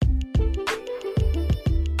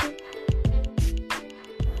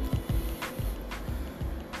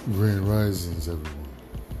Grand Risings, everyone.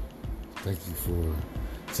 Thank you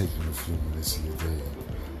for taking a few minutes of your day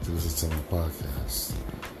to listen to my podcast.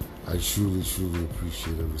 I truly, truly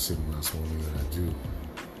appreciate every single last one that I do.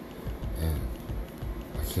 And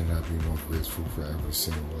I cannot be more grateful for every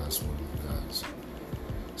single last one of you guys.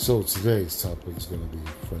 So today's topic is going to be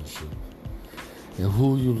friendship. And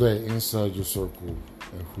who you let inside your circle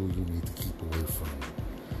and who you need to keep away from.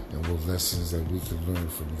 And what lessons that we can learn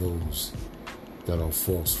from those that are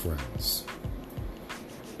false friends.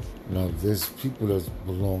 Now, there's people that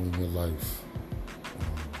belong in your life.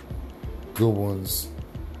 Good ones,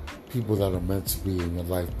 people that are meant to be in your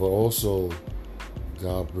life, but also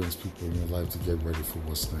God brings people in your life to get ready for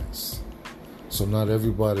what's next. So not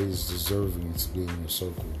everybody is deserving to be in your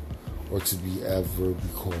circle or to be ever be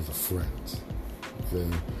called a friend. Okay?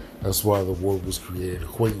 That's why the word was created,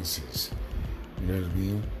 acquaintances. You know what I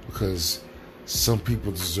mean? Because some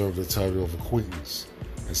people deserve the title of acquaintance,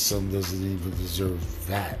 and some doesn't even deserve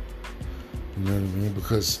that. You know what I mean?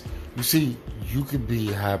 Because, you see, you could be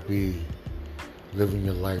happy living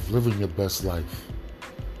your life, living your best life,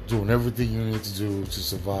 doing everything you need to do to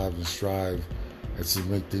survive and strive and to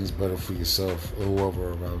make things better for yourself or whoever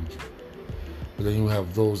around you. But then you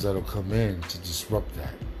have those that'll come in to disrupt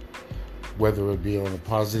that, whether it be on a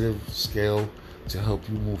positive scale to help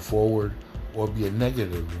you move forward or be a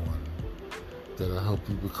negative one that'll help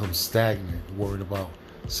you become stagnant, worried about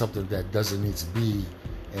something that doesn't need to be,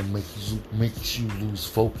 and makes you lose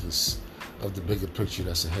focus of the bigger picture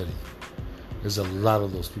that's ahead of you. There's a lot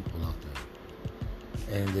of those people out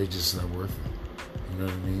there, and they're just not worth it. You know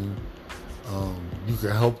what I mean? You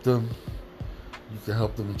can help them. You can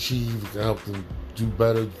help them achieve. You can help them do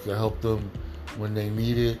better. You can help them when they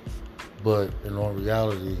need it. But in all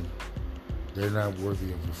reality, they're not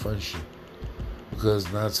worthy of your friendship.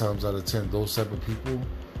 Because 9 times out of 10, those type of people,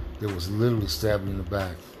 they was literally stab you in the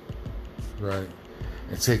back, right?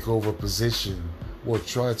 And take over a position, or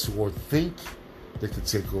try to, or think they can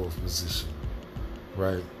take over a position,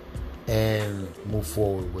 right? And move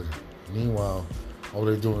forward with it. Meanwhile, all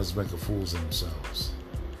they're doing is making fools of themselves.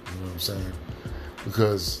 You know what I'm saying?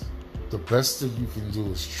 Because the best thing you can do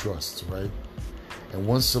is trust, right? And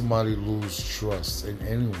once somebody loses trust in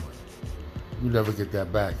anyone, you never get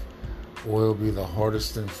that back. Or it'll be the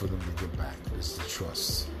hardest thing for them to get back is the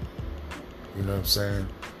trust. You know what I'm saying?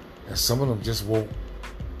 And some of them just won't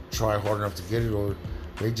try hard enough to get it, or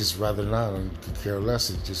they just rather not and could care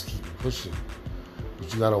less and just keep pushing.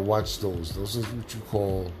 But you gotta watch those. Those are what you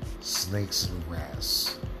call snakes in the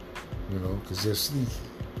grass. You know, because they're sneaky.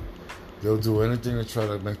 They'll do anything to try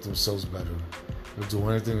to make themselves better. They'll do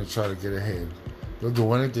anything to try to get ahead. They'll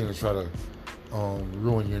do anything to try to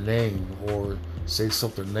ruin your name or say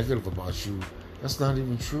something negative about you. That's not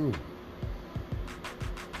even true.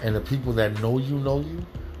 And the people that know you know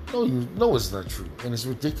it's not true. And it's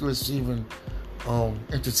ridiculous to even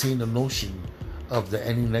entertain the notion of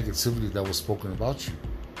any negativity that was spoken about you.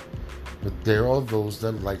 But there are those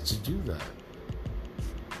that like to do that.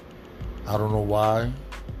 I don't know why,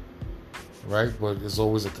 right? But there's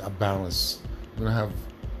always a balance. You're going to have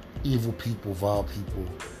evil people, vile people.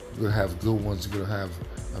 You're going to have good ones. You're going to have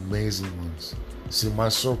amazing ones. See, my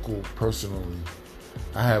circle, personally,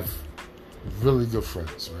 I have really good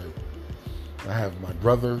friends, right? I have my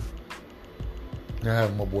brother. I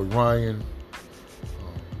have my boy Ryan.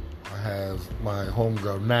 I have my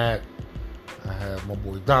homegirl Nat. I have my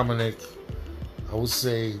boy Dominic. I would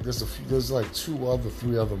say there's like 3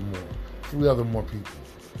 other more people.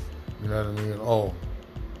 You know what I mean? Oh,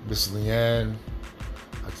 Miss Leanne.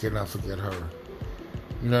 I cannot forget her.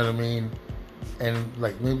 You know what I mean? And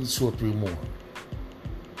like maybe 2 or 3 more.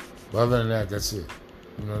 But other than that, that's it.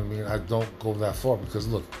 You know what I mean? I don't go that far because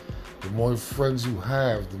look, the more friends you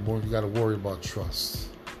have, the more you got to worry about trust.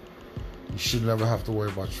 You should never have to worry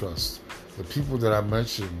about trust. The people that I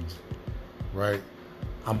mentioned, right,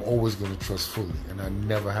 I'm always going to trust fully. And I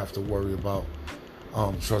never have to worry about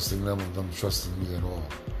trusting them or them trusting me at all.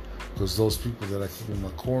 Because those people that I keep in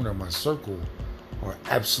my corner, my circle, are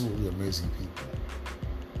absolutely amazing people.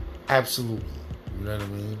 Absolutely. You know what I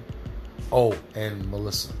mean? Oh, and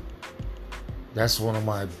Melissa. That's one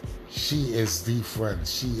of she is the friend.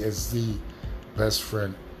 She is the best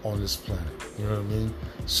friend on this planet. You know what I mean?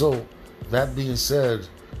 So, that being said,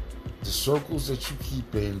 the circles that you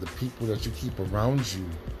keep in, the people that you keep around you,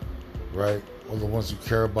 right, are the ones you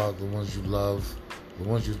care about, the ones you love, the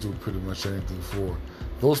ones you do pretty much anything for.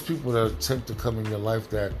 Those people that attempt to come in your life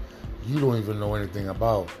that you don't even know anything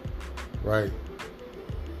about, right?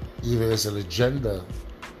 Either it's an agenda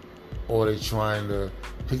or they're trying to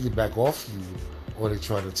piggyback off you or they're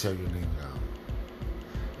trying to tear your name down.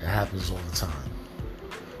 It happens all the time.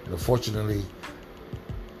 And unfortunately,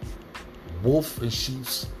 wolf in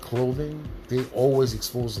sheep's clothing, they always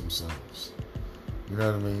expose themselves. You know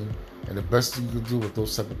what I mean? And the best thing you can do with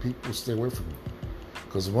those type of people is stay away from them.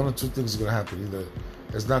 Because one or two things are going to happen. Either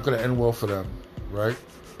it's not going to end well for them, right?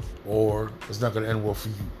 Or it's not going to end well for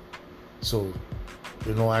you. So,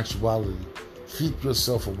 in all actuality, keep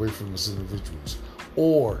yourself away from those individuals.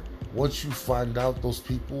 Or, once you find out those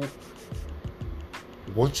people,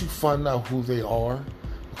 once you find out who they are,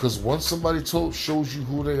 because once somebody shows you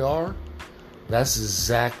who they are, that's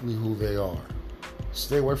exactly who they are.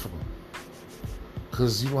 Stay away from them.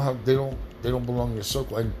 Because they don't belong in your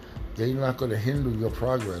circle. And they're not going to hinder your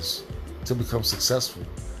progress to become successful.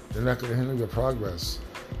 They're not going to hinder your progress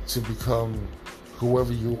to become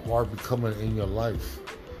whoever you are becoming in your life.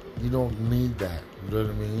 You don't need that. You know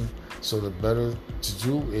what I mean? So the better to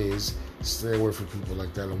do is stay away from people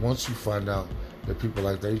like that. And once you find out that people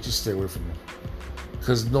like that, you just stay away from them.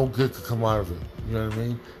 Because no good could come out of it. You know what I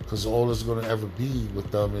mean? Because all there's going to ever be with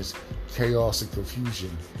them is chaos and confusion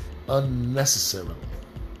unnecessarily.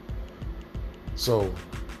 So,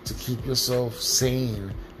 to keep yourself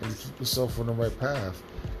sane and to keep yourself on the right path,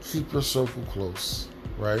 keep your circle close,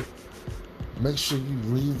 right? Make sure you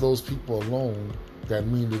leave those people alone that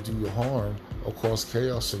mean to do you harm or cause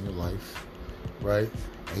chaos in your life, right?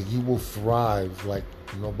 And you will thrive like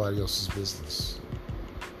nobody else's business.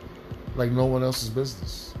 Like no one else's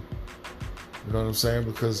business. You know what I'm saying?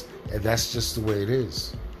 Because that's just the way it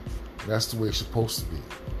is. That's the way it's supposed to be.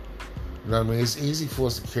 You know what I mean? It's easy for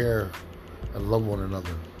us to care and love one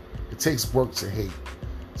another. It takes work to hate.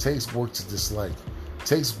 It takes work to dislike. It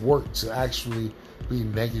takes work to actually be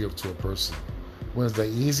negative to a person. When the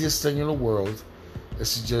easiest thing in the world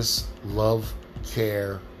is to just love,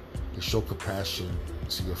 care, and show compassion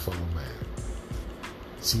to your fellow man.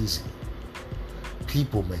 It's easy.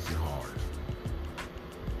 People make it hard.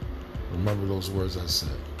 Remember those words I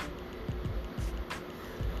said.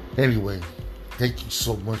 Anyway, thank you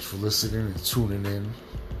so much for listening and tuning in.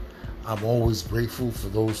 I'm always grateful for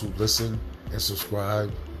those who listen and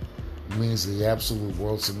subscribe. It means the absolute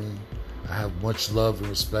world to me. I have much love and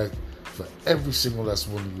respect for every single last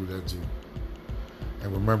one of you that do.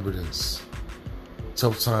 And remember this,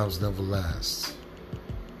 tough times never last,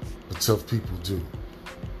 but tough people do.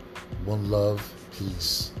 One love,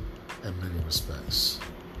 peace, and many respects.